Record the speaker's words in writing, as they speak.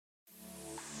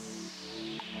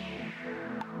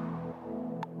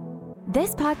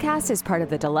This podcast is part of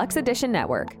the Deluxe Edition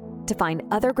Network. To find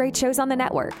other great shows on the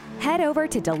network, head over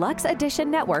to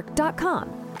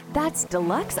deluxeeditionnetwork.com. That's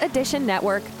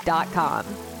deluxeeditionnetwork.com.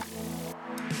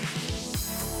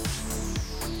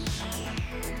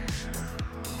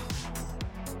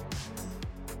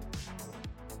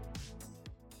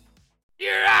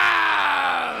 You're out!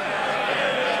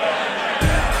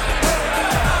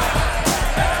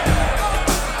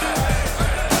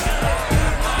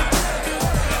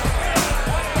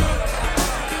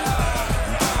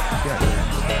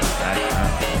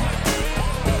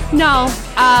 No,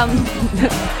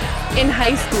 in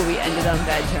high school we ended on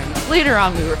bad terms. Later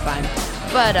on we were fine.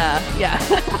 But, yeah,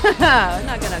 I'm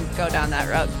not gonna go down that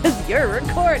road because you're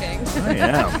recording. I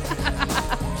am.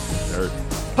 Sure.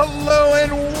 Hello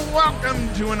and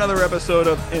welcome to another episode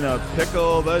of In a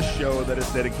Pickle, the show that is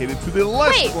dedicated to the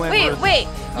less glamorous... Wait.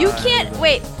 You can't...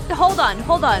 Wait, hold on.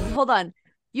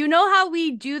 You know how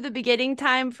we do the beginning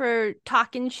time for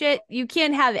talking shit? You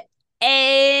can't have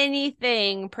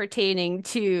anything pertaining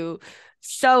to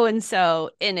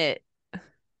so-and-so in it.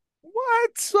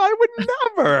 What? I would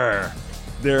never.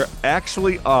 There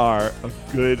actually are a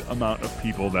good amount of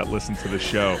people that listen to the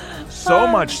show. So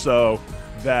much so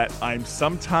that I'm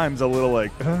sometimes a little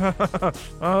like,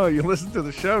 oh, you listen to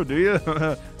the show, do you?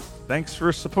 Thanks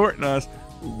for supporting us.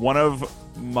 One of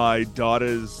my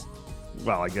daughter's,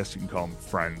 well, I guess you can call them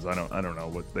friends. I don't know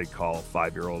what they call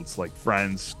 5-year-olds, like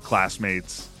friends,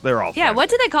 classmates. They're all friends. Yeah, what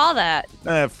do they call that?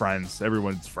 Friends.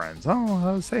 Everyone's friends.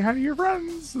 Oh, say hi to your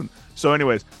friends. So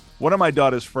anyways, one of my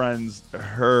daughter's friends,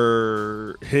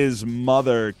 his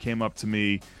mother came up to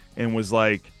me and was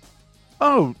like,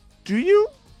 oh, do you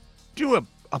do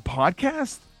a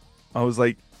podcast? I was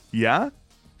like, yeah.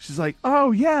 She's like,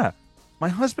 oh, yeah. My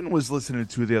husband was listening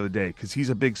to it the other day because he's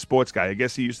a big sports guy. I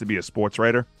guess he used to be a sports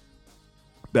writer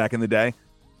back in the day.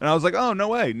 And I was like, oh, no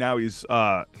way. Now he's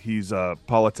a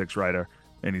politics writer,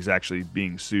 and he's actually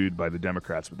being sued by the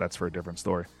Democrats, but that's for a different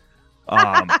story.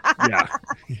 Yeah.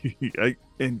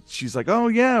 And she's like, oh,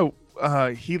 yeah,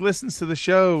 he listens to the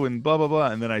show and blah, blah,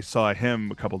 blah. And then I saw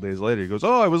him a couple days later. He goes,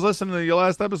 oh, I was listening to your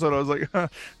last episode. I was like,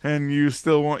 and you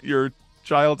still want your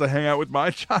child to hang out with my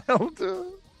child?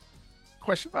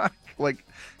 Question mark. Like,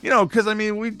 because, I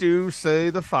mean, we do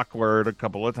say the fuck word a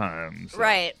couple of times. So,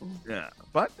 right. Yeah.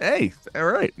 But, hey, all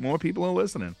right. More people are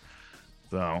listening.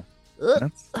 So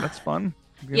that's fun.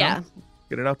 Yeah.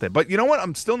 Get it out there. But you know what?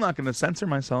 I'm still not going to censor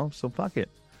myself, so fuck it.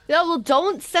 Yeah, well,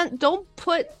 don't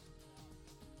put...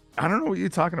 I don't know what you're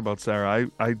talking about, Sarah.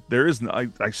 I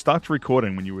stopped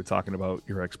recording when you were talking about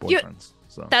your ex-boyfriends.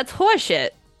 So that's horseshit.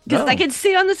 Because I can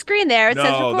see on the screen there it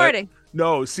says recording.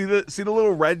 See the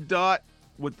little red dot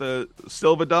with the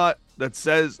silver dot that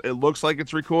says it looks like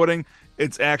it's recording?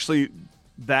 It's actually,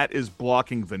 that is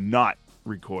blocking the not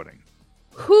recording.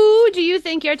 Who do you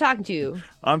think you're talking to?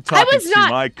 I'm talking to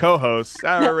my co-host,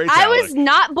 Sarah Ray I was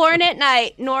not born at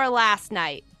night, nor last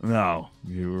night. No,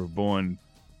 you were born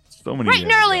so many years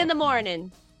ago. Early in the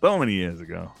morning. So many years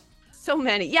ago. So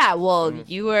many. Yeah, well,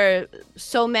 you were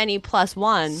so many plus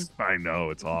one. I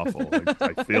know, it's awful.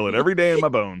 I feel it every day in my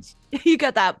bones. You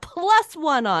got that plus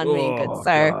one on me, good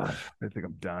sir. God. I think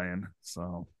I'm dying,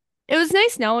 so... It was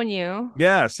nice knowing you.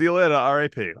 Yeah, see you later.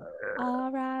 R.I.P.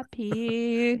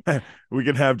 R.I.P. We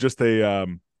can have just a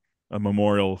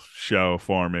memorial show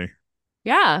for me.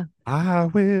 Yeah. I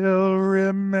will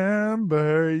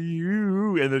remember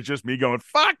you. And it's just me going,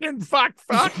 fucking fuck.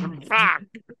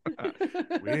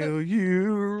 Will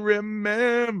you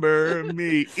remember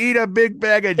me? Eat a big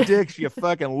bag of dicks, you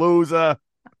fucking loser.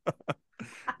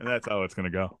 And that's how it's going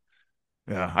to go.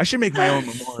 Yeah, I should make my own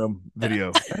memorial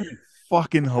video. That'd be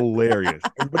fucking hilarious.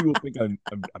 Everybody will think I'm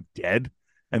dead,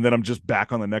 and then I'm just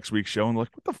back on the next week's show and like,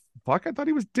 what the fuck? I thought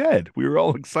he was dead. We were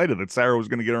all excited that Sarah was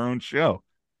going to get her own show.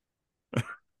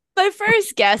 My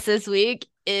first guess this week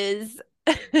is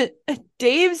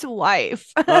Dave's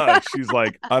wife. She's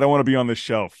like, I don't want to be on this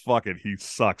show. Fuck it. He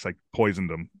sucks. I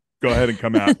poisoned him. Go ahead and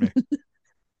come at me.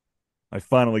 I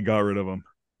finally got rid of him.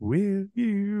 Will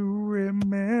you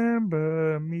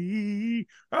remember me?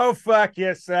 Oh, fuck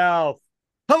yourself.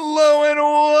 Hello and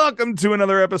welcome to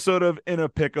another episode of In a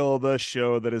Pickle, the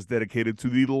show that is dedicated to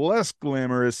the less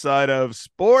glamorous side of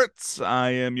sports.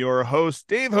 I am your host,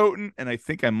 Dave Houghton, and I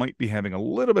think I might be having a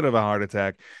little bit of a heart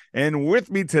attack. And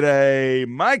with me today,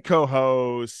 my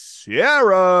co-host,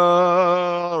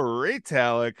 Sarah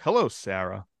Ritalik. Hello,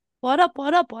 Sarah. What up?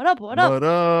 What up?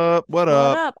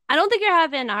 I don't think you're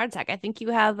having a heart attack. I think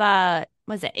you have,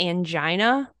 was it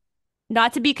angina?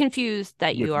 Not to be confused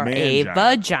that you are a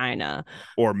vagina.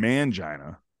 Or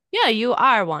mangina. Yeah, you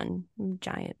are one.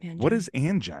 Giant mangina. What is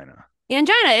angina?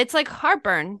 Angina, it's like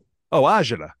heartburn. Oh,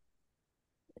 agita.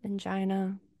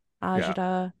 angina, Yeah.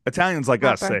 agita, Italians like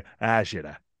us heartburn. say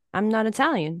agita. I'm not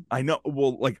Italian. I know.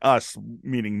 Well, like us,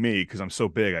 meaning me, because I'm so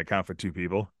big, I count for two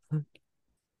people.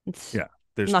 It's, Yeah. I'm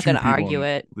There's not two gonna people argue in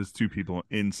it. there's two people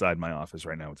inside my office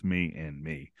right now. It's me and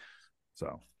me.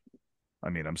 So, I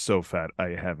mean, I'm so fat. I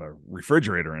have a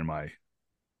refrigerator in my,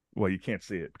 well, you can't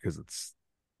see it because it's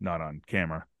not on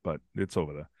camera, but it's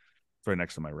over there. It's right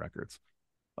next to my records.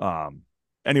 Um,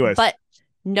 anyways, But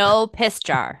no piss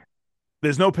jar.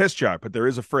 there's no piss jar, but there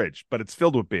is a fridge, but it's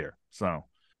filled with beer. So,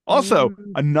 also,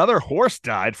 Mm. another horse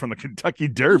died from the Kentucky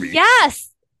Derby. Yes.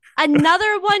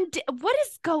 Another one. What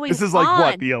is going This is like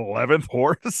what, on? the 11th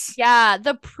horse? Yeah,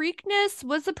 the Preakness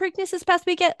was the Preakness this past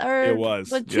weekend It or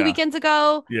was. what, two Yeah. weekends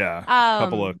ago. Yeah.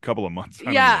 Couple of months. I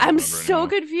don't Yeah, even I'm remember so anymore.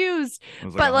 confused. It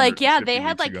was like But like, yeah, they 150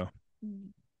 had weeks like ago.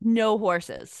 no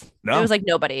horses. There No. was like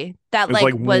nobody that It was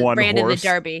like was one ran in the horse.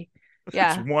 Derby. It's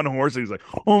Yeah. one horse. And he's like,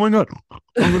 oh my God,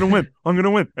 I'm going to win. I'm going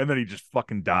to win. And then he just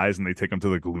fucking dies and they take him to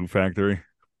the glue factory.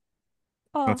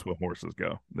 Oh. That's where horses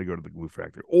go. They go to the glue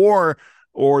factory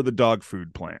or the dog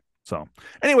food plant. So,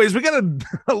 anyways, we got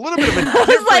a little bit of a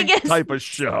different like, type of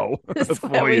show That's for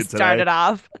where we you started today.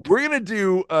 off. We're going to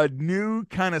do a new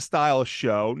kind of style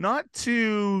show, not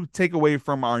to take away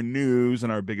from our news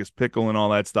and our biggest pickle and all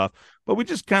that stuff, but we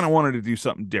just kind of wanted to do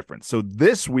something different. So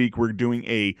this week we're doing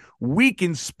a week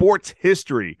in sports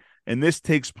history, and this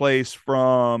takes place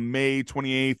from May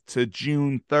 28th to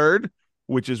June 3rd,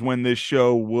 which is when this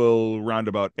show will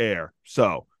roundabout air.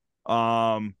 So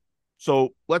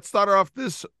let's start off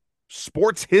this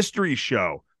sports history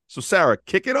show. So Sarah,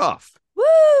 kick it off.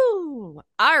 Woo!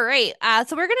 All right.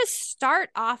 So we're gonna start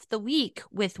off the week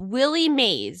with Willie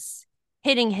Mays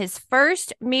hitting his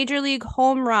first major league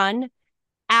home run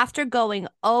after going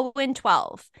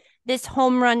 0-12. This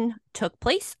home run took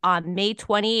place on May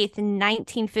 28th,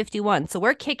 1951. So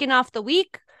we're kicking off the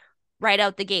week right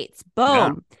out the gates.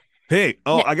 Boom. Yeah. Hey,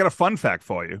 I got a fun fact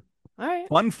for you. All right.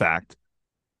 Fun fact.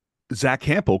 Zach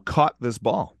Campbell caught this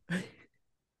ball.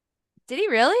 Did he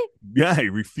really? Yeah, he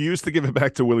refused to give it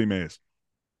back to Willie Mays.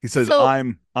 He says, So-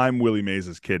 I'm Willie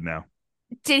Mays' kid now.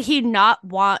 Did he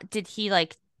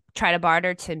like try to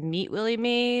barter to meet Willie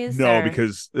Mays? No, or-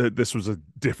 because this was a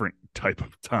different type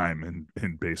of time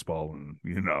in baseball, and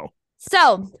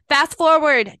So, fast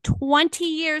forward 20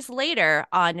 years later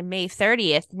on May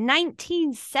 30th,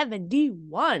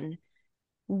 1971,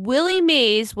 Willie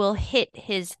Mays will hit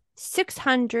his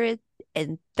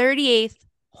 638th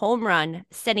home run,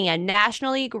 setting a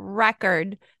National League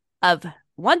record of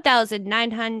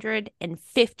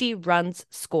 1,950 runs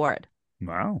scored.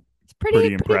 Wow. It's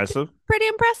Pretty impressive. Pretty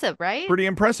impressive, right? Pretty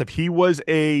impressive. He was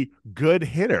a good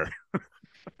hitter.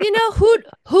 You know,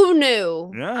 who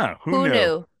knew? Yeah. Who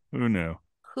knew? Who knew?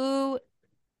 Who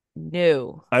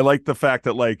knew? I like the fact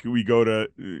that like we go to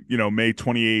May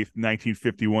 28th,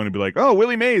 1951 and be like, oh,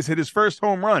 Willie Mays hit his first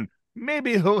home run.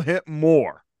 Maybe he'll hit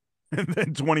more. And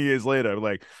then 20 years later,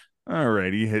 like, all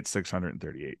right, he hit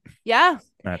 638. Yeah.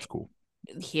 That's cool.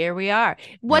 Here we are.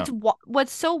 What's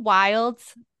so wild,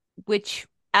 which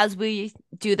as we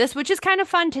do this, which is kind of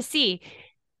fun to see,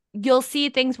 you'll see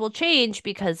things will change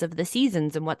because of the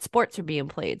seasons and what sports are being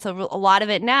played. So a lot of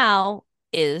it now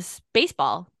is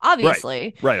baseball,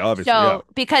 obviously. Right, obviously. So Yeah.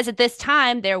 because at this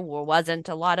time there wasn't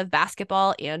a lot of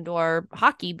basketball and or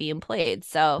hockey being played.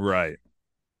 So Right.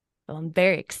 I'm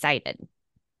very excited.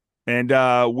 And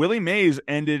Willie Mays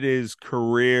ended his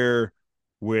career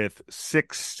with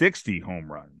 660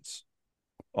 home runs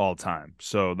all time.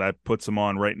 So that puts him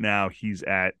on right now. He's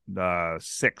at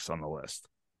 6 on the list.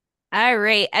 All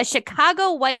right. A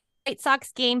Chicago White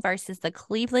Sox game versus the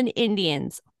Cleveland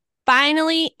Indians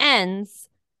finally ends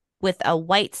with a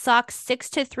White Sox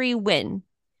 6-3 win.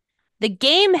 The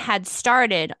game had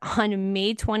started on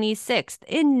May 26th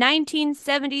in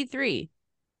 1973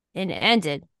 and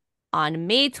ended on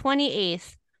May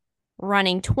 28th,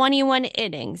 running 21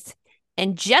 innings.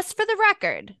 And just for the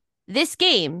record, this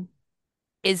game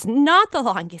is not the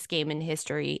longest game in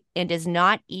history and is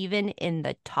not even in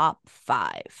the top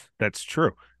 5. That's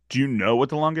true. Do you know what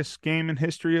the longest game in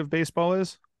history of baseball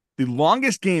is? The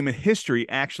longest game in history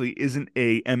actually isn't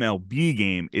a MLB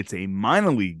game. It's a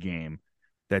minor league game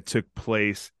that took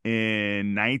place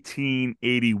in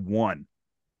 1981.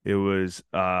 It was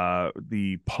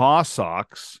the Paw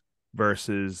Sox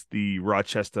versus the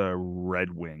Rochester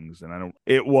Red Wings. And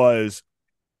it was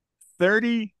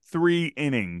 33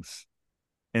 innings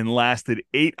and lasted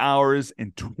 8 hours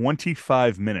and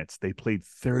 25 minutes. They played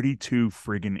 32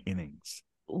 friggin' innings.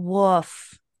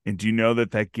 Woof. And do you know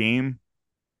that game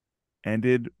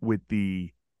ended with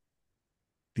the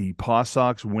Paw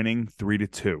Sox winning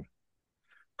 3-2?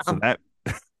 So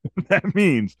that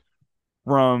means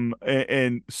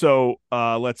and so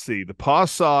let's see. The Paw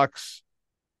Sox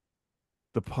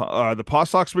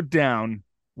were down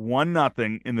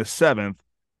 1-0 in the seventh.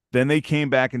 Then they came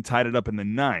back and tied it up in the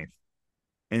ninth.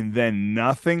 And then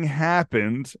nothing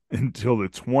happened until the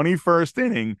 21st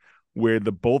inning where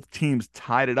the both teams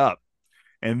tied it up.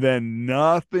 And then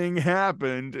nothing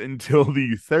happened until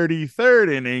the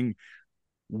 33rd inning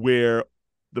where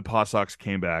the Paw Sox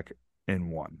came back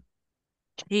and won.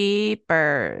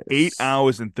 Jeepers. 8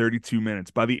 hours and 32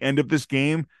 minutes. By the end of this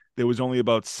game, there was only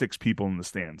about 6 people in the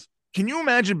stands. Can you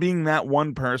imagine being that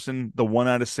one person, the 1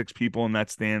 out of 6 people in that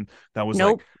stand that was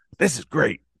Nope. like, this is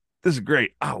great. This is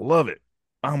great. I love it.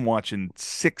 I'm watching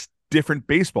 6 different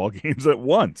baseball games at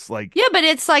once. Like, Yeah, but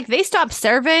it's like they stopped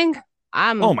serving.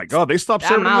 oh my God, they stopped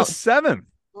serving in the 7th.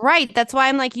 Right. That's why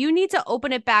I'm like, you need to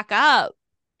open it back up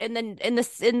and then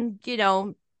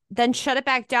then shut it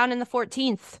back down in the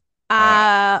 14th.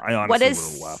 I honestly what would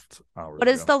is have left. what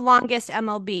is the longest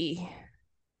MLB?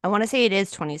 I want to say it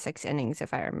is 26 innings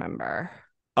if I remember.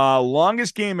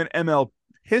 Longest game in ML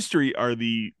history are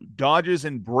the Dodgers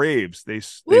and Braves. They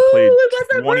Woo, played it was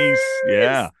the 20. Braves!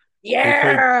 Yeah.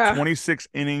 Yeah. They played 26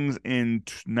 innings in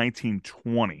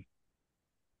 1920.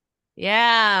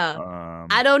 Yeah.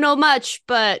 I don't know much,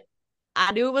 but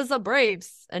I knew it was the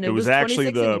Braves, and it was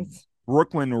actually 26 the innings.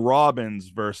 Brooklyn Robins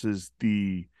versus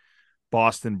the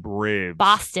Boston Braves.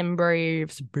 Boston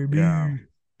Braves, baby. Yeah.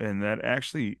 And that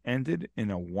actually ended in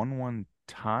a 1-1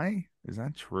 tie. Is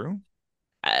that true?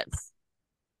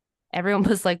 Everyone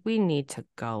was like, we need to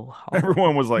go home.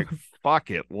 Everyone was like, fuck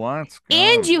it, let's go.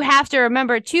 And you have to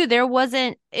remember too, it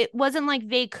wasn't like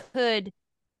they could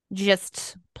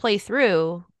just play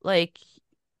through. Like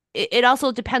it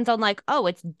also depends on like, oh,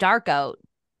 it's dark out.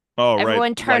 Oh,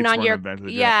 everyone right. turn Lights on your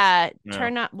invented,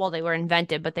 turn on. Well, they were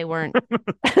invented, but they weren't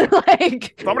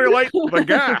like somebody light the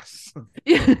gas.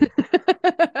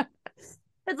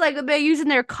 It's like they're using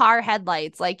their car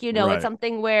headlights. Like, Right. It's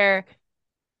something where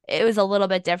it was a little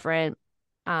bit different.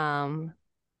 Yeah,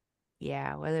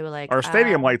 where they were like, our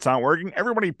stadium lights aren't working.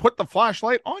 Everybody put the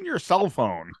flashlight on your cell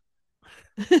phone.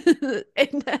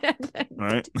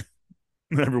 Right.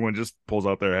 Everyone just pulls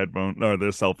out their headphone or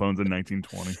their cell phones in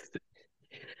 1920.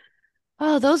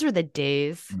 Oh, those were the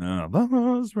days. No,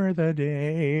 those were the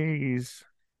days.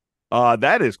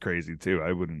 That is crazy too.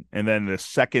 I wouldn't. And then the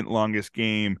second longest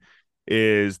game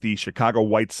is the Chicago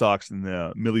White Sox and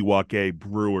the Milwaukee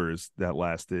Brewers that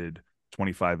lasted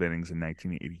 25 innings in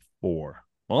 1984.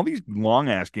 All these long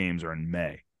ass games are in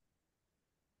May.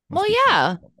 Well,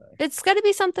 yeah, it's got to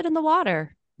be something in the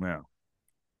water. Yeah.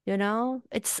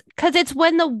 It's because it's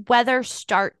when the weather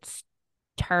starts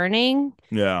turning.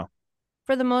 Yeah.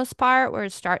 For the most part, where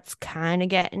it starts kind of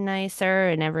getting nicer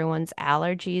and everyone's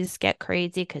allergies get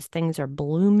crazy because things are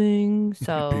blooming.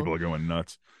 So people are going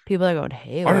nuts. People are going,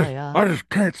 hey, I just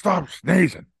can't stop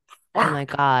sneezing. Oh my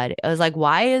God. It was like,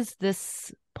 why is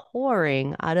this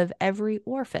pouring out of every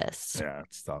orifice? Yeah,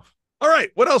 it's tough. All right.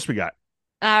 What else we got?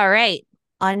 All right.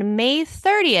 On May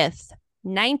 30th,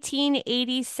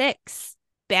 1986,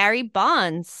 Barry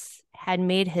Bonds had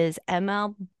made his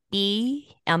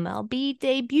MLB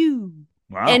debut.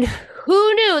 Wow. And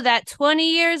who knew that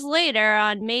 20 years later,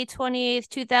 on May 28th,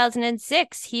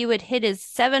 2006, he would hit his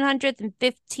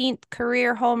 715th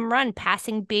career home run,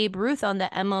 passing Babe Ruth on the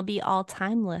MLB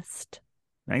all-time list.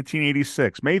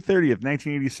 1986, May 30th,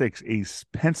 1986, a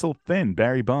pencil thin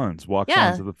Barry Bonds walks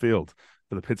onto the field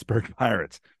for the Pittsburgh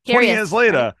Pirates. 20 years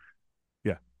later, right?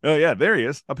 Yeah. Oh, yeah, there he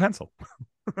is, a pencil.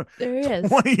 There he is.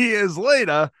 20 years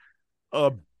later,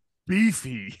 a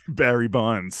beefy Barry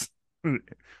Bonds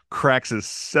cracks his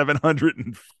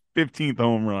 715th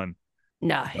home run.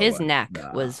 No, his neck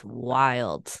was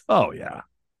wild. Oh, yeah.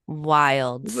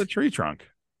 Wild. It was a tree trunk.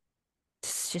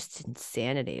 It's just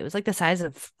insanity. It was like the size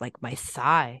of like my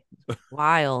thigh.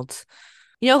 Wild.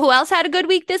 You know who else had a good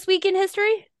week this week in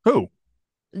history? Who?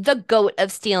 The GOAT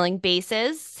of stealing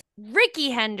bases.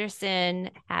 Rickey Henderson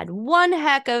had one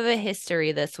heck of a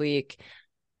history this week.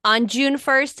 On June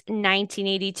 1st,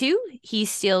 1982, he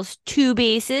steals 2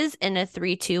 bases in a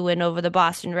 3-2 win over the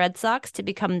Boston Red Sox to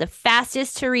become the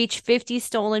fastest to reach 50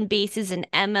 stolen bases in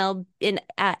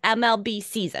MLB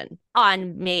season.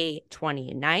 On May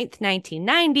 29th,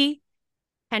 1990,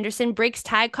 Henderson breaks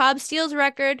Ty Cobb Steele's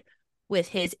record with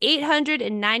his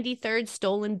 893rd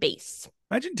stolen base.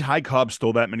 Imagine Ty Cobb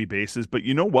stole that many bases, but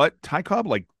you know what? Ty Cobb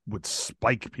would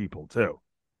spike people too.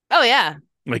 Oh yeah,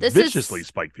 viciously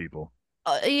spike people.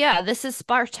 Yeah, this is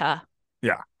Sparta.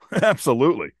 Yeah,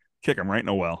 absolutely. Kick him right in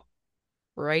the well.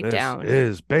 Right down. This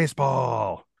is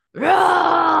baseball.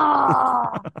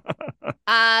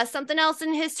 Something else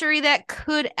in history that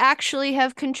could actually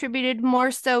have contributed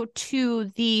more so to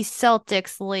the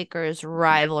Celtics-Lakers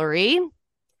rivalry.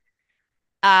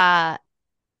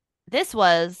 This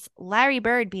was Larry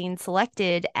Bird being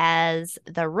selected as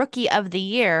the Rookie of the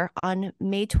Year on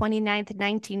May 29th,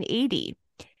 1980.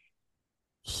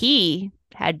 He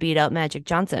had beat out Magic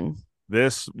Johnson.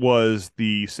 This was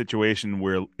the situation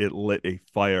where it lit a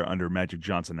fire under Magic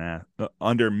Johnson's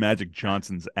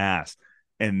ass.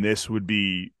 And this would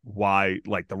be why,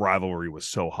 like, the rivalry was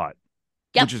so hot,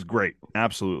 which is great.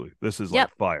 Absolutely. This is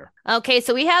like fire. Okay,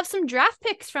 so we have some draft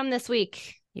picks from this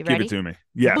week. You ready? Give it to me.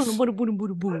 Yes. Boom, boom,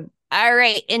 boom, boom. All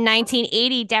right. In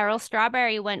 1980, Darryl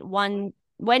Strawberry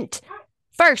went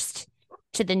first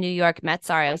to the New York Mets.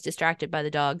 Sorry, I was distracted by the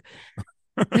dog.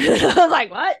 I was like,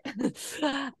 what?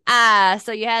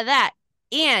 So you had that.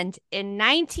 And in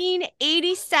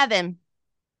 1987,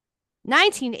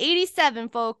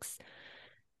 folks,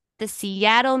 the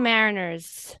Seattle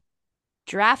Mariners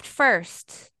draft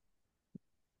first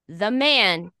the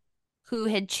man who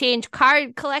had changed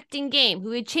card collecting game,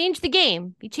 who had changed the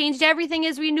game. He changed everything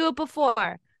as we knew it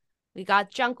before. We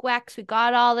got junk wax. We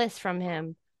got all this from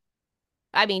him.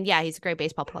 I mean, yeah, he's a great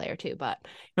baseball player too, but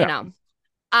you know.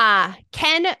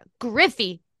 Ken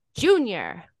Griffey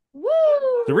Jr. Woo!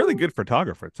 He's a really good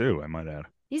photographer too, I might add.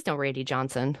 He's no Randy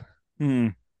Johnson.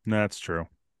 That's true.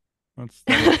 That's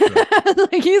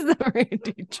like he's the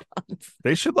Randy Johnson.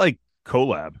 They should like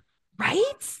collab.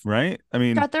 Right? I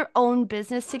mean, got their own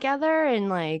business together and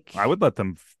like I would let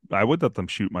them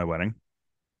shoot my wedding.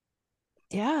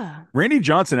 Yeah. Randy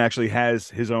Johnson actually has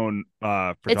his own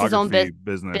photography it's his own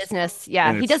business.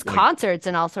 Yeah. He does like, concerts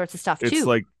and all sorts of stuff too. It's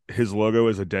like his logo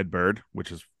is a dead bird,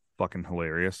 which is fucking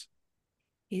hilarious.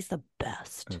 He's the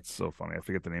best. It's so funny. I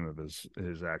forget the name of his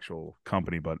actual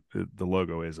company, but the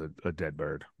logo is a dead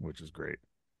bird, which is great.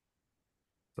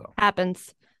 So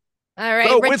happens. All right.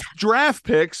 So with draft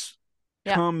picks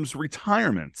comes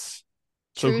retirements.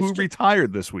 So who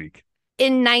retired this week?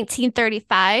 In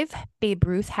 1935, Babe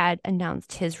Ruth had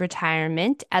announced his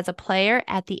retirement as a player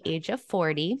at the age of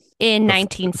 40. In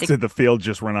 1960, did the field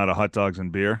just run out of hot dogs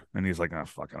and beer? And he's like, "Oh,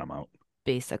 fucking, I'm out."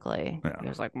 Basically, he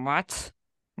was like, "What?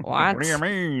 What do you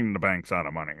mean the bank's out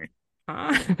of money?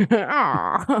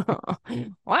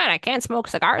 What? I can't smoke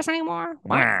cigars anymore.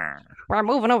 What? We're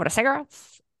moving over to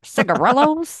cigarettes,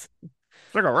 cigarillos."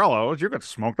 Cigarillos? You could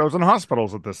smoke those in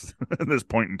hospitals at this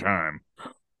point in time.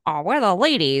 Oh, we're the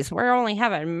ladies. We're only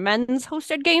having men's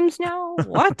hosted games now?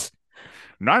 What?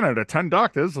 9 out of 10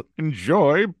 doctors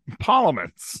enjoy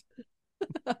parliaments.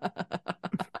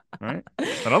 Right?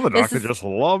 Another doctor just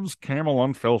loves Camel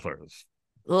Unfilters.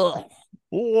 Ugh.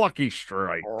 Lucky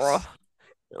Strikes.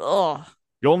 Ugh.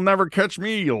 You'll never catch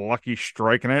me, you lucky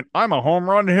striking it. I'm a home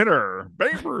run hitter.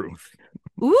 Babe Ruth.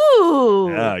 Ooh.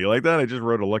 Yeah, you like that? I just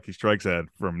wrote a Lucky Strikes ad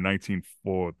from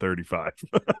 1935.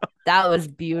 That was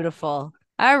beautiful.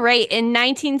 All right. In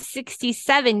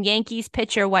 1967, Yankees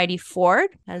pitcher Whitey Ford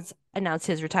has announced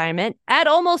his retirement at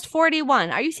almost 41.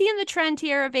 Are you seeing the trend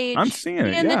here of age? I'm seeing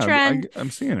it. The trend?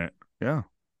 I'm seeing it. Yeah.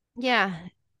 Yeah.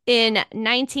 In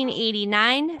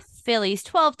 1989, Phillies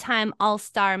 12-time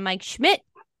All-Star Mike Schmidt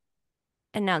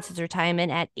announced his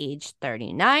retirement at age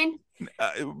 39.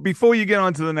 Before you get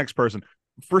on to the next person,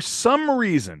 for some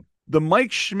reason, the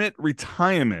Mike Schmidt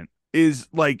retirement is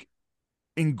like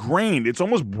ingrained. It's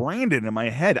almost branded in my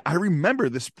head. I remember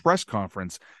this press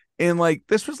conference, and like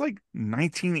this was like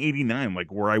 1989,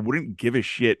 like where I wouldn't give a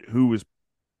shit who was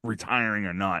retiring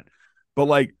or not. But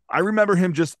like I remember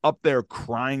him just up there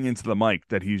crying into the mic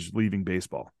that he's leaving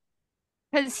baseball.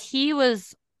 Because he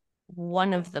was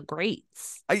one of the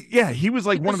greats. He was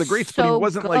like one of the greats, but he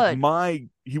wasn't good.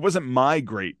 He wasn't my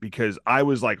great because I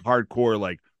was like hardcore,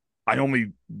 like I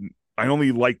only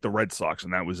liked the Red Sox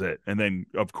and that was it. And then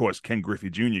of course Ken Griffey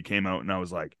Jr. came out and I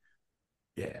was like,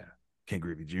 yeah, Ken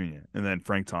Griffey Jr. And then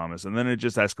Frank Thomas. And then it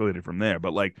just escalated from there.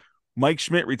 But like Mike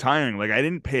Schmidt retiring, like I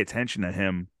didn't pay attention to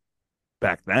him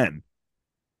back then.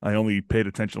 I only paid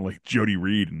attention to like Jody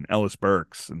Reed and Ellis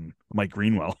Burks and Mike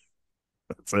Greenwell.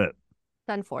 That's it. It's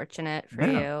unfortunate for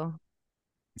you.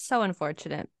 So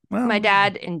unfortunate. Well, my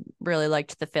dad really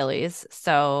liked the Phillies,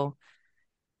 so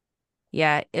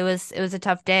yeah, it was a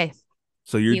tough day.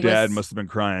 So your dad must have been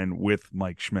crying with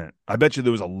Mike Schmidt. I bet you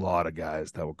there was a lot of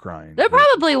guys that were crying. There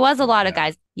probably was a lot of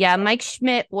guys. Yeah, Mike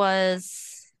Schmidt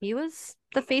was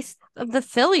the face of the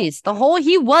Phillies.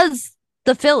 He was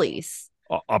the Phillies.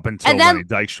 Up until Lenny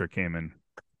Dykstra came in.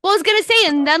 Well, I was gonna say,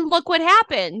 and then look what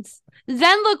happened.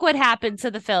 Then look what happened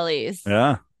to the Phillies.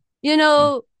 Yeah. You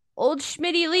know, old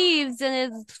Schmitty leaves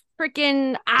and is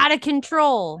freaking out of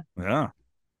control. Yeah.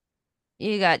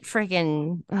 You got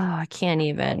freaking, oh, I can't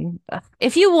even.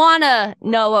 If you want to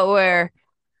know what we're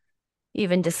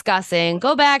even discussing,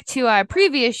 go back to our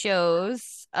previous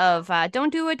shows of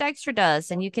Don't Do What Dexter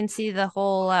Does, and you can see the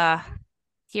whole,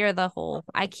 hear the whole,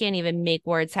 I can't even make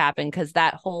words happen because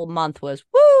that whole month was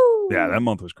woo. Yeah, that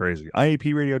month was crazy.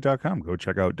 IAPradio.com. Go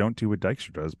check out Don't Do What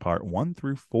Dexter Does, part 1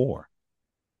 through 4.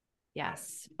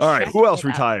 Yes. All right, Check who else it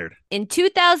out. retired? In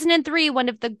 2003, one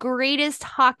of the greatest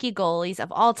hockey goalies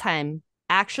of all time.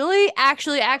 Actually, I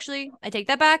take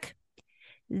that back.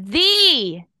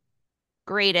 The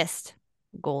greatest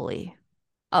goalie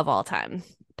of all time.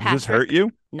 Does this hurt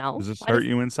you? No. Does this hurt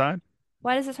you inside?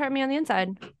 Why does this hurt me on the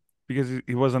inside? Because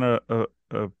he wasn't a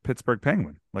Pittsburgh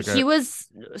Penguin. He was.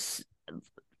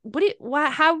 What do you?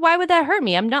 Why would that hurt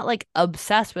me? I'm not like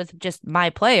obsessed with just my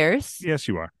players. Yes,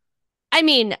 you are. I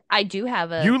mean, I do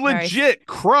have a. You legit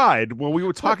cried when we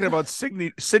were talking about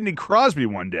Sidney Crosby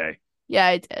one day. Yeah,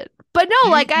 I did. But no,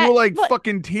 you were like what?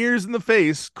 fucking tears in the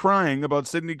face crying about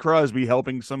Sidney Crosby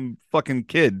helping some fucking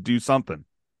kid do something.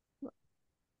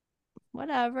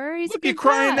 Whatever. He's Look, you're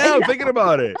crying now thinking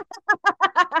about it.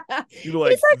 You're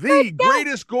like, the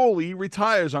greatest goalie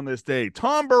retires on this day.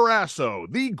 Tom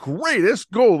Barrasso, the greatest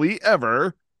goalie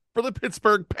ever for the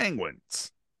Pittsburgh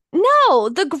Penguins. No,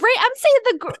 I'm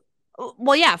saying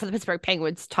well, yeah, for the Pittsburgh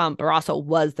Penguins, Tom Barrasso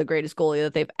was the greatest goalie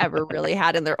that they've ever really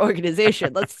had in their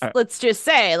organization. Let's just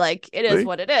say, like, it is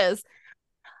what it is.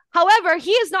 However, he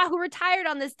is not who retired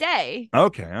on this day.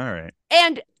 Okay, all right.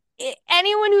 And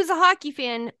anyone who's a hockey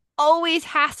fan always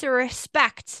has to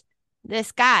respect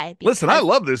this guy. Listen, I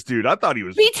love this dude. I thought he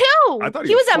was. Me too. I thought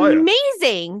he was fire.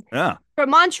 amazing. Yeah.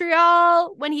 From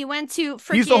Montreal when he went to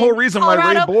freaking He's the whole reason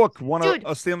Colorado. why Ray Bourque won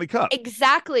a Stanley Cup.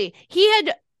 Exactly.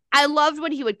 I loved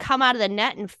when he would come out of the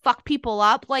net and fuck people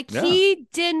up. He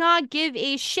did not give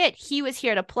a shit. He was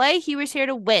here to play. He was here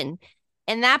to win.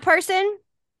 And that person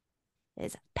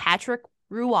is Patrick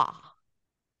Roy.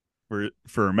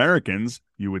 For Americans,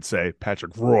 you would say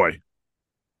Patrick Roy.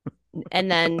 And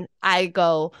then I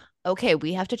go, okay,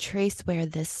 we have to trace where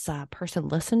this person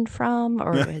listened from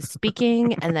or is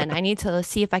speaking. And then I need to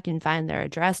see if I can find their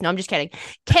address. No, I'm just kidding.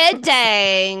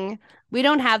 Kidding. We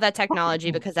don't have that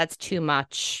technology because that's too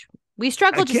much. We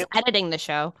struggle just editing the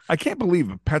show. I can't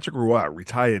believe Patrick Roy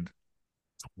retired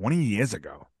 20 years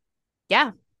ago.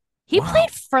 Yeah. He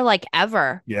played for like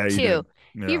ever. Yeah, too. Did.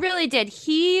 Yeah. He really did.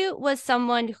 He was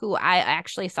someone who I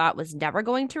actually thought was never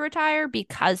going to retire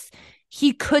because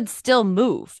he could still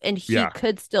move and he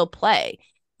could still play.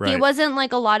 Right. He wasn't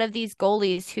like a lot of these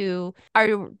goalies who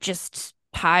are just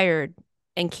tired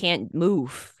and can't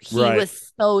move. He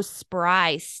was so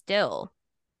spry still.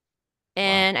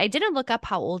 And I didn't look up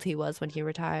how old he was when he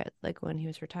retired, like when he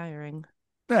was retiring.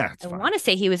 That's I want to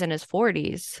say he was in his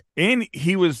 40s. And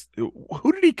he was,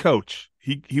 who did he coach?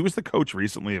 He was the coach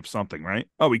recently of something, right?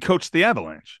 Oh, he coached the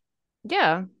Avalanche.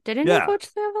 Yeah. Didn't he coach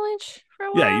the Avalanche for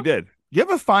a while? Yeah, he did. You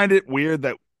ever find it weird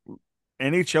that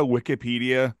NHL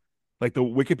Wikipedia, like the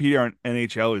Wikipedia on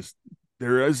NHL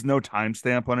there is no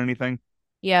timestamp on anything?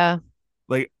 Yeah.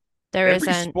 Like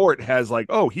every sport has like,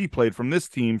 oh, he played from this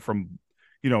team from,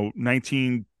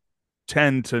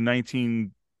 1910 to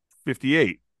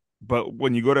 1958. But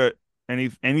when you go to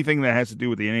anything that has to do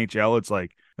with the NHL, it's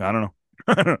like, I don't know.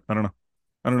 I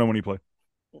don't know when he played.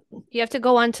 You have to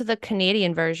go on to the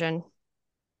Canadian version.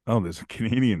 Oh, there's a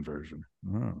Canadian version.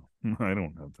 Oh, I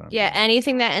don't have that. Yeah,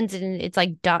 anything that ends in it's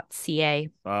like .ca.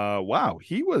 Wow,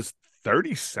 he was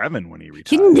 37 when he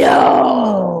retired.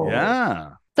 No.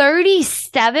 Yeah.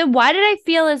 37? Why did I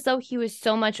feel as though he was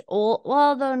so much old?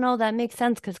 Well, though, no, that makes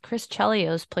sense because Chris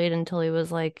Chelios played until he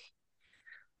was like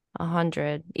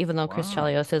 100, even though Chris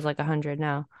Chelios is like 100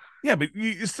 now. Yeah, but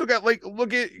you still got like,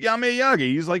 look at Yame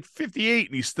Yagi. He's like 58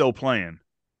 and he's still playing.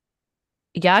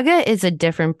 Yaga is a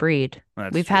different breed.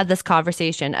 We've had this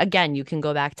conversation. Again, you can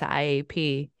go back to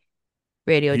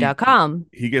IAPradio.com.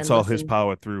 He gets all his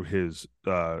power through his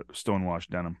stonewashed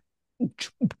denim.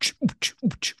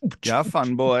 Yeah,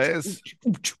 fun boys.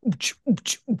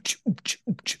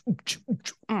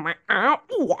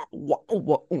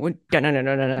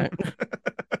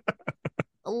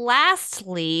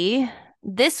 Lastly,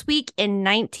 this week in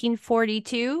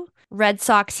 1942, Red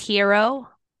Sox hero,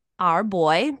 our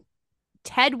boy,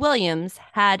 Ted Williams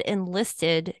had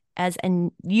enlisted as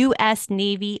a U.S.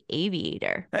 Navy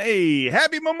aviator. Hey,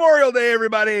 happy Memorial Day,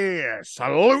 everybody.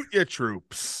 Salute your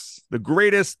troops. The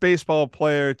greatest baseball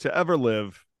player to ever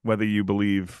live, whether you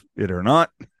believe it or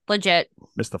not. Legit.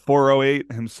 Mr.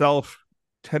 408 himself,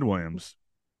 Ted Williams.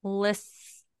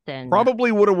 Listen.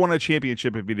 Probably would have won a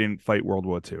championship if he didn't fight World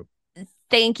War II.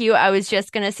 Thank you. I was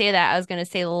just going to say that. I was going to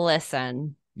say,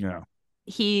 listen. Yeah.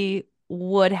 He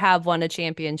would have won a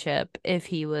championship if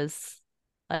he was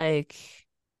like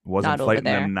Wasn't not over fighting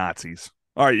there. them Nazis.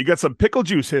 All right, you got some pickle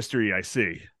juice history, I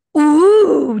see.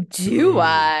 Ooh, do Ooh.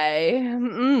 I?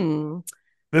 Mm.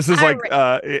 This is All like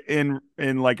right. in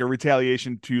like a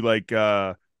retaliation to like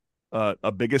a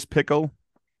biggest pickle. Like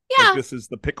Yeah, this is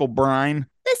the pickle brine.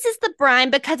 this is the brine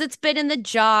because it's been in the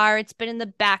jar. It's been in the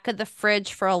back of the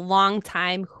fridge for a long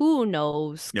time. Who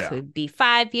knows? Yeah. Could be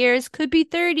 5 years, could be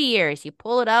 30 years. You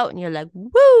pull it out and you're like,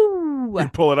 woo. You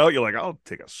pull it out, you're like, I'll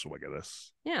take a swig of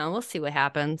this. Yeah, we'll see what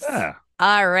happens. Yeah.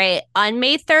 All right. On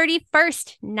May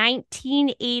 31st,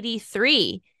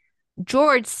 1983,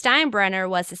 George Steinbrenner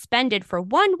was suspended for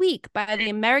 1 week by the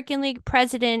American League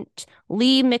president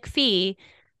Lee McPhee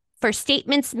for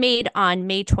statements made on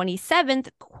May 27th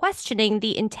questioning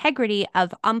the integrity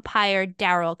of umpire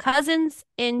Darrell Cousins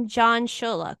and John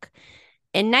Sholok.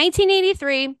 In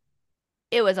 1983,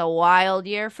 it was a wild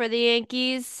year for the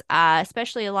Yankees,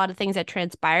 especially a lot of things that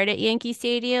transpired at Yankee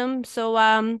Stadium.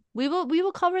 So we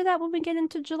will cover that when we get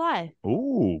into July.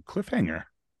 Ooh, cliffhanger.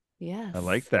 Yes. I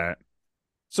like that.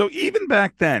 So even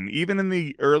back then, even in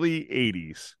the early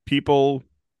 80s, people,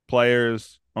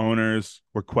 players, owners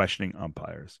were questioning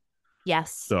umpires.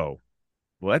 Yes. So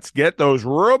let's get those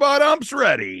robot umps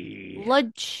ready.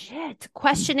 Legit.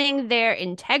 Questioning their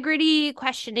integrity,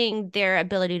 questioning their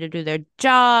ability to do their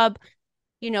job.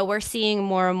 You know, we're seeing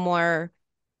more and more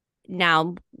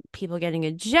now people getting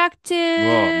ejected.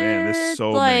 Oh man, there's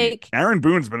so many. like Aaron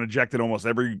Boone's been ejected almost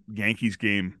every Yankees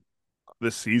game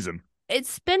this season.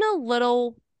 it's been a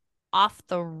little off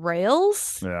the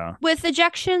rails Yeah. with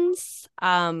ejections.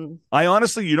 I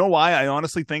honestly, you know why? I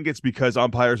honestly think it's because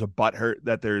umpires are butthurt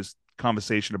that there's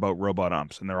conversation about robot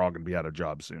umps and they're all going to be out of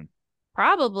job soon.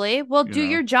 Probably. Well, You do know?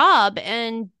 your job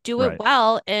and do it Right.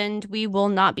 well, and we will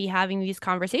not be having these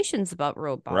conversations about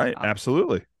robot Right. umps.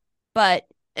 Absolutely. But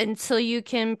until you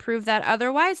can prove that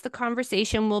otherwise, the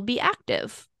conversation will be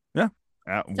active. Yeah.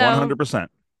 100%.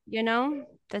 You know,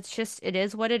 that's just, it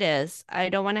is what it is. I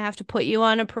don't want to have to put you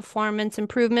on a performance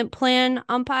improvement plan,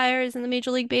 umpires in the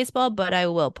Major League Baseball, but I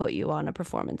will put you on a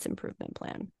performance improvement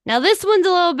plan. Now, this one's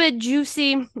a little bit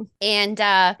juicy, and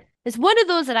it's one of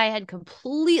those that I had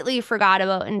completely forgot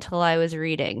about until I was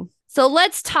reading. So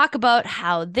let's talk about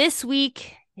how this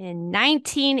week in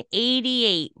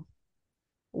 1988,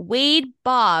 Wade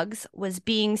Boggs was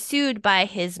being sued by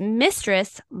his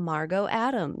mistress, Margot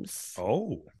Adams.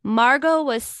 Oh. Margot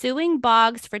was suing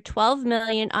Boggs for $12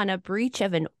 million on a breach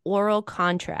of an oral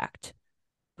contract.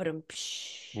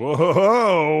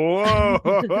 Whoa.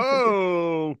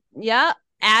 Whoa. Yeah.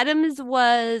 Adams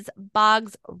was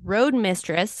Boggs' road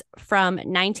mistress from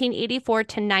 1984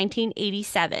 to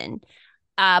 1987.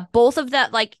 Both of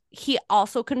that, like, he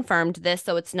also confirmed this,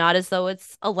 so it's not as though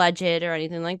it's alleged or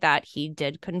anything like that. He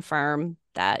did confirm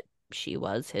that she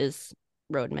was his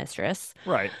road mistress.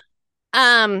 Right.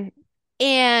 And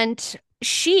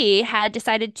she had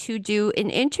decided to do an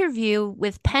interview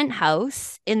with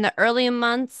Penthouse in the early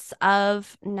months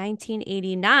of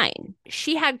 1989.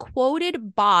 She had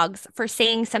quoted Boggs for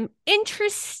saying some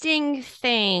interesting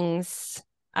things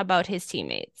about his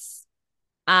teammates.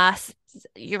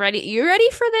 You ready? You ready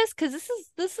for this? Because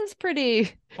this is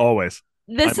pretty. Always.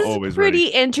 This I'm is always pretty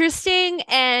ready. interesting,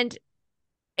 and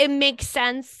it makes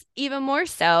sense even more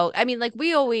so. I mean, like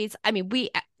we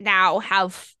now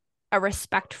have a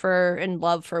respect for and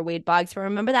love for Wade Boggs. But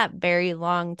remember that very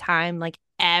long time, like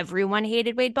everyone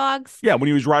hated Wade Boggs. Yeah, when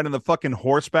he was riding the fucking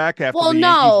horseback after Well, the no.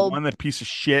 Yankees won that piece of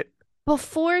shit.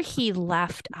 Before he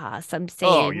left us, I'm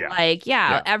saying,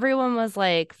 Yeah. everyone was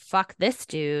like, fuck this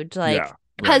dude. Like, Yeah,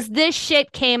 because this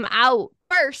shit came out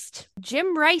first.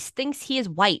 Jim Rice thinks he is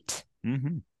white.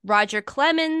 Mm-hmm. Roger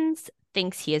Clemens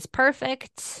thinks he is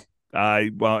perfect.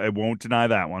 Well, I won't deny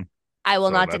that one. I will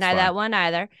So not that's deny fine. that one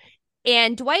either.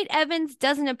 And Dwight Evans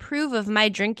doesn't approve of my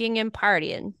drinking and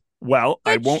partying. Well,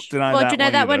 I won't deny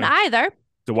that one either.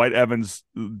 Dwight Evans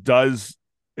does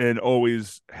and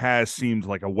always has seemed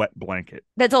like a wet blanket.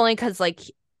 That's only because, like,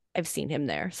 I've seen him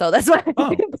there. So that's why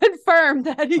I can confirm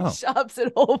that he shops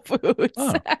at Whole Foods.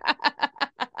 Oh.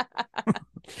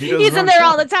 He's in there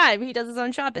all the time. He does his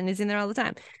own shopping. He's in there all the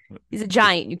time. He's a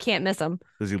giant. You can't miss him.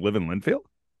 Does he live in Linfield?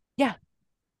 Yeah.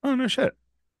 Oh, no shit.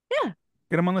 Yeah.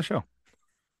 Get him on the show.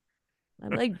 I'm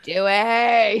like,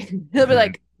 Dewey. He'll be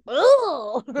like,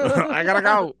 oh, I gotta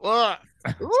go.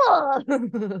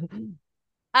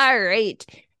 All right.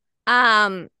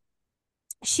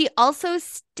 She also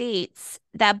states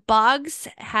that Boggs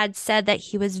had said that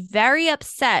he was very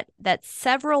upset that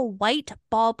several white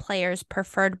ball players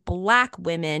preferred black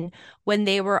women when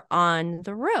they were on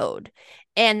the road,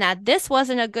 and that this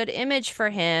wasn't a good image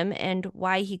for him and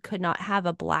why he could not have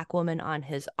a black woman on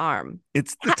his arm.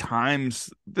 It's the times.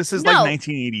 This is like No.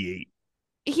 1988.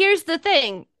 Here's the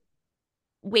thing,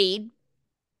 Wade.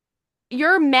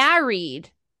 You're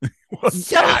married. Well,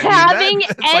 So yeah, I mean, having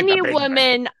that's like any a big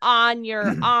woman on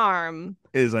your arm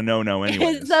is a no-no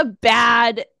anyway. is a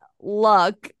bad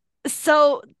look.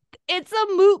 So it's a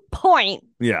moot point.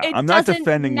 Yeah, It I'm not doesn't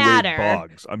defending matter. Wade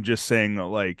Boggs. I'm just saying that,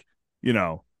 like, you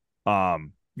know,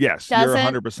 yes, you're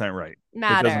Doesn't 100% right.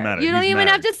 Matter. It doesn't matter. You don't He's even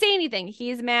have married. to say anything.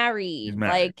 He's married. He's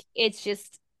married. Like, it's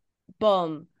just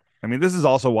boom. I mean, this is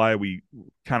also why we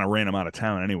kind of ran him out of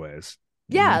town anyways.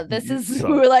 Yeah, this is So,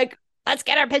 we're like, let's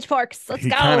get our pitchforks. Let's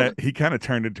go. He kind of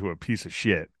turned into a piece of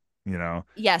shit, you know.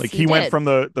 Yes, like he went did. from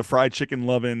the fried chicken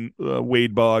loving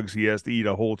Wade Boggs, he has to eat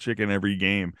a whole chicken every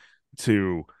game,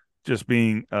 to just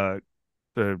being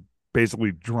the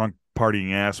basically drunk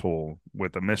partying asshole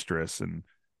with a mistress and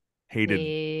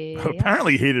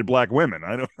apparently hated black women.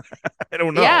 I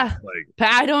don't know. Yeah. Like,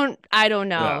 I don't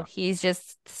know. Yeah. He's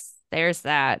just there's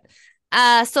that.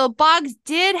 So Boggs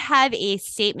did have a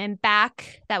statement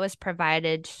back that was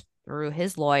provided through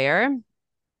his lawyer.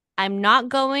 I'm not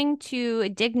going to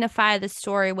dignify the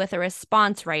story with a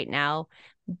response right now.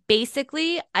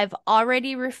 Basically, I've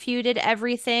already refuted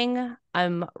everything.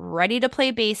 I'm ready to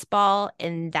play baseball,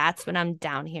 and that's what I'm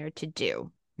down here to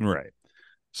do. right.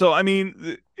 So, I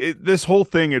mean, this whole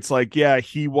thing, it's like, yeah,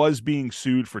 he was being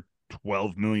sued for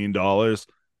 $12 million.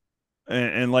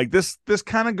 And like this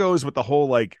kind of goes with the whole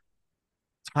like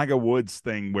Tiger Woods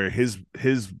thing where his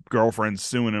girlfriend's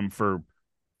suing him for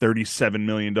 $37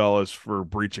 million for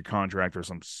breach of contract or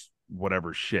some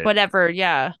whatever shit. Whatever,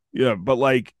 yeah. Yeah, but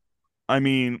like, I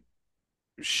mean,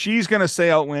 she's going to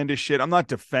say outlandish shit. I'm not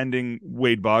defending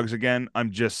Wade Boggs again.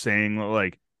 I'm just saying,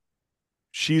 like,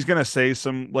 she's going to say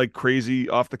some, like, crazy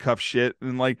off-the-cuff shit.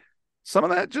 And, like, some of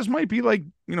that just might be, like,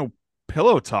 you know,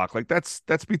 pillow talk. Like, that's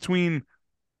between,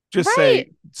 just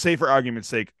Right. say for argument's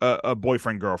sake, a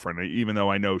boyfriend-girlfriend, even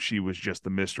though I know she was just the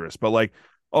mistress. But, like,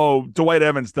 oh, Dwight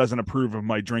Evans doesn't approve of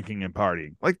my drinking and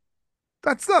partying. Like,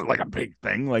 that's not, like, a big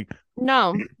thing. Like,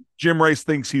 No. Jim Rice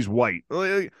thinks he's white.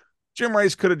 Like, Jim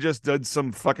Rice could have just done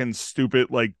some fucking stupid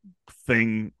like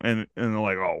thing and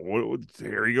like, oh,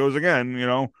 here he goes again, you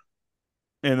know.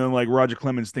 And then like Roger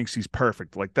Clemens thinks he's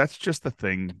perfect. Like that's just the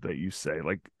thing that you say.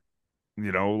 Like,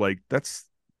 you know, like that's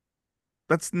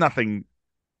nothing.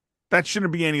 That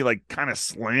shouldn't be any like kind of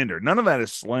slander. None of that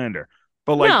is slander.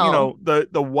 But like, you know,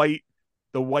 the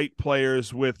white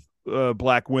players with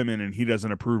black women and he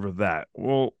doesn't approve of that.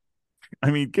 Well,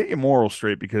 I mean, get your morals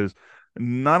straight because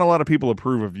not a lot of people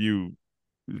approve of you,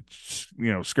 you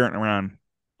know, skirting around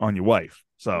on your wife.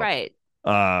 So, Right.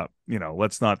 You know,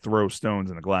 let's not throw stones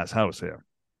in a glass house here.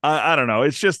 I don't know.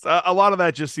 It's just a lot of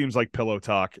that just seems like pillow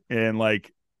talk. And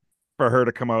like for her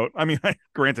to come out, I mean,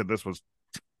 granted, this was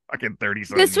fucking 30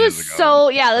 This was years ago. so,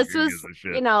 yeah, this was,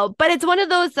 you know, but it's one of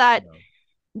those that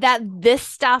this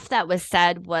stuff that was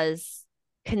said was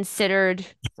considered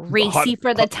racy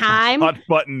for the time. Hot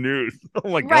button news. Oh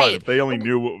my God, if they only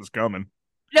knew what was coming.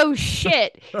 No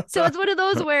shit. So it's one of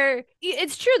those where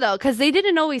it's true though, because they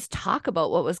didn't always talk about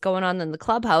what was going on in the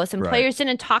clubhouse and players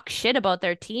didn't talk shit about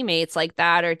their teammates like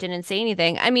that or didn't say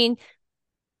anything. I mean,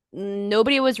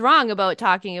 nobody was wrong about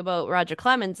talking about Roger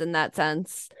Clemens in that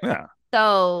sense. Yeah.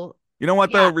 So you know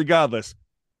what though, regardless,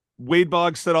 Wade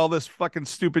Boggs said all this fucking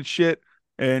stupid shit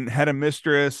and had a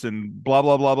mistress and blah,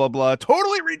 blah, blah, blah, blah.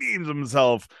 Totally redeems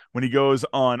himself when he goes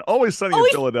on Always Sunny in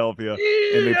Philadelphia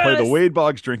and they play the Wade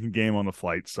Boggs drinking game on the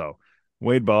flight. So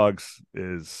Wade Boggs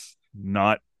is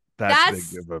not that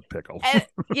big of a pickle.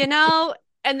 You know,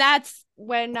 and that's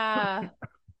when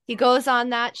he goes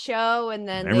on that show and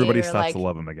then everybody starts to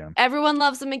love him again. Everyone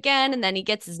loves him again. And then he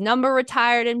gets his number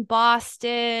retired in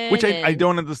Boston. Which I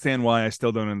don't understand why. I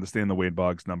still don't understand the Wade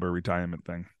Boggs number retirement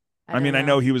thing. I mean, I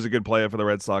know he was a good player for the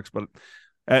Red Sox, but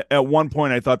at one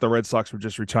point I thought the Red Sox were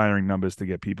just retiring numbers to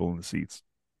get people in the seats.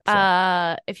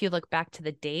 So. If you look back to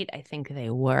the date, I think they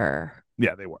were.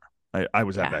 Yeah, they were. I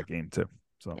was at that game too.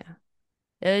 So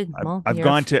yeah. I've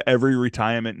gone to every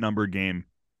retirement number game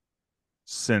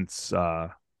since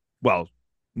well,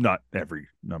 not every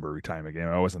number retirement game.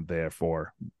 I wasn't there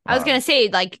for I was gonna say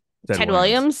like Ted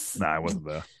Williams. No, I wasn't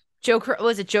there.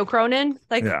 Was it Joe Cronin?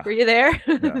 Like, were you there?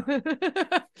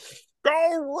 Yeah.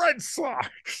 Go Red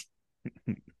Sox!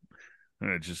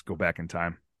 Just go back in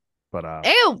time. But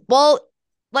well,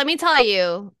 let me tell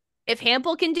you, If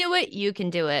Hampel can do it, you can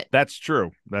do it. That's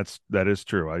true. That is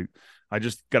true. I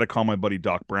just got to call my buddy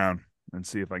Doc Brown and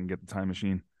see if I can get the time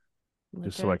machine,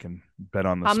 just so I can bet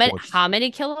on the sports. How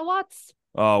many kilowatts?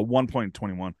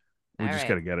 1.21. We All just right.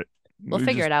 got to get it. We'll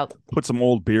figure it out. Put some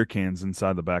old beer cans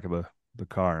inside the back of the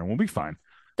car, and we'll be fine.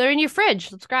 They're in your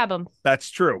fridge. Let's grab them. That's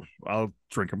true. I'll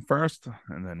drink them first,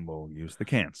 and then we'll use the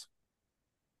cans.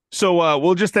 So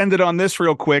we'll just end it on this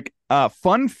real quick.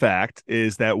 Fun fact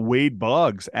is that Wade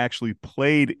Boggs actually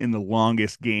played in the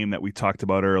longest game that we talked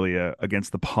about earlier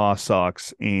against the Paw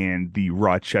Sox and the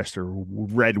Rochester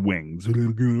Red Wings.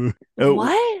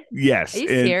 What? Yes. Are you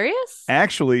serious?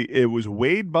 Actually, it was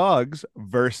Wade Boggs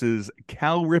versus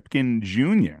Cal Ripken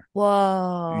Jr.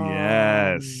 Whoa.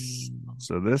 Yes.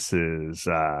 So this is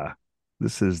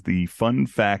the fun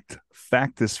fact.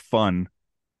 Fact is fun.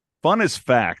 Fun is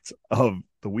fact of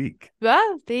the week.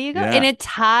 Well, there you go. Yeah. And it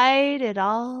tied it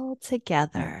all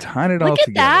together. Look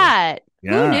at that.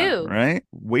 Yeah, Who knew? Right?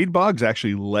 Wade Boggs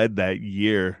actually led that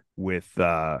year with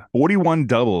 41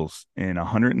 doubles and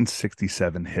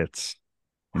 167 hits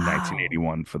in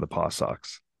 1981 for the Paw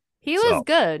Sox. He was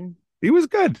good. He was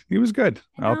good.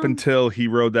 Yeah. Up until he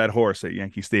rode that horse at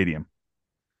Yankee Stadium.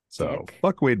 So,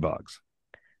 fuck Wade Boggs.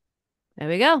 There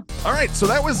we go. All right, so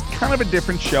that was kind of a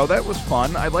different show. That was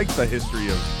fun. I like the history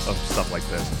of stuff like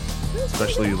this,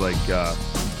 especially like you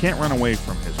can't run away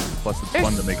from history. Plus, it's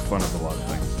fun to make fun of a lot of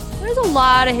things. There's a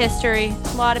lot of history,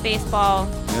 a lot of baseball.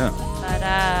 Yeah. But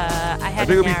I think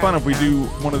it'd be fun if we do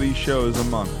one of these shows a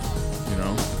month. You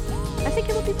know. I think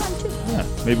it would be fun too. Yeah.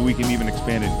 Maybe we can even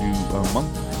expand it and do a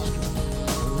month history.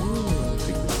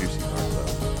 Take the juicy parts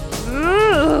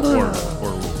out.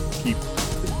 Or keep.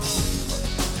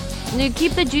 You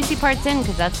keep the juicy parts in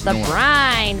because that's the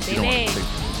brine, baby.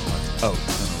 Oh, no.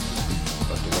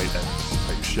 About the way that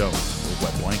you show a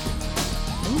wet blanket.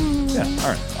 Yeah,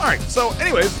 all right. So,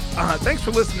 anyways, thanks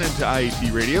for listening to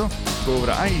IEP Radio. Go over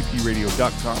to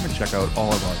IEPradio.com and check out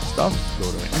all of our stuff.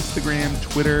 Go to Instagram,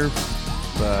 Twitter.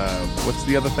 What's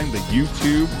the other thing? The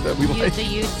YouTube that we like? The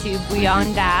YouTube. We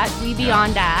on that. We be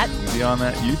on that. We be on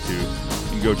that YouTube.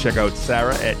 You can go check out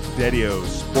Sarah at Dedio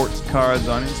Sports Cards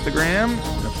on Instagram.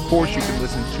 And of course, you can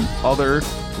listen to other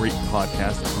great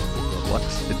podcasts on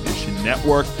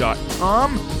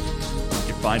DeluxeEditionNetwork.com.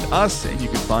 You can find us and you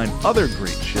can find other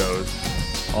great shows.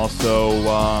 Also,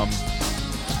 that's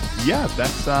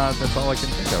all I can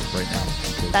think of right now.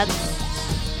 That's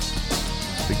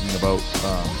thinking about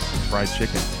fried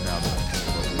chicken now that I think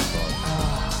about Wade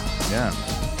Boggs. Yeah.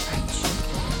 fried chicken.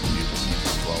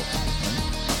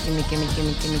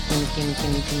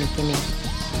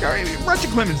 Gimme. Roger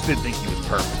Clemens did think he was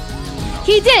perfect. You know?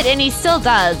 He did, and he still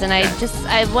does. And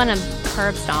I want to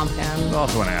curb stomp him. He's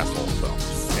also an asshole, so.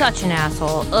 Such an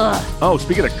asshole. Ugh. Oh,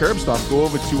 speaking of curb stomp, go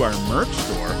over to our merch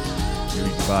store. You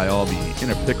can buy all the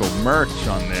Inner Pickle merch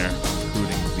on there,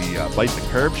 including the Bite the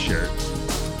Curb shirt.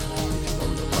 Which is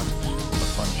always a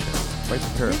fun shirt. Bite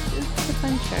the Curb. It's a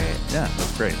fun shirt. Yeah,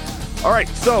 that's great. All right,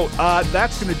 so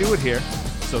that's going to do it here.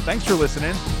 So thanks for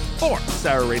listening. For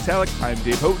Sarah Ray Talick, I'm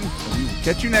Dave Houghton, and we will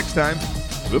catch you next time.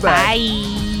 Goodbye. Bye.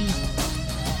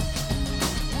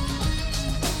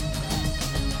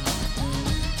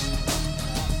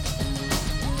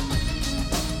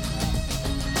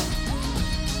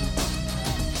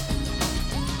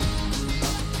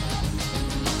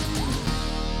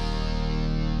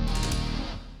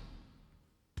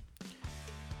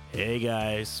 Hey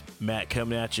guys, Matt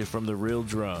coming at you from The Real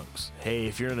Drunks. Hey,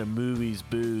 if you're into movies,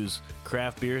 booze,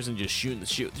 craft beers, and just shooting the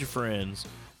shit with your friends,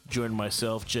 join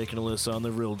myself, Jake, and Alyssa on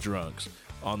The Real Drunks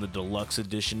on the Deluxe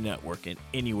Edition Network and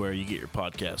anywhere you get your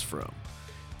podcast from.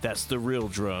 That's The Real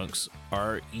Drunks,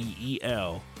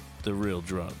 REEL, The Real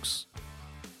Drunks.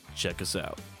 Check us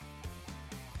out.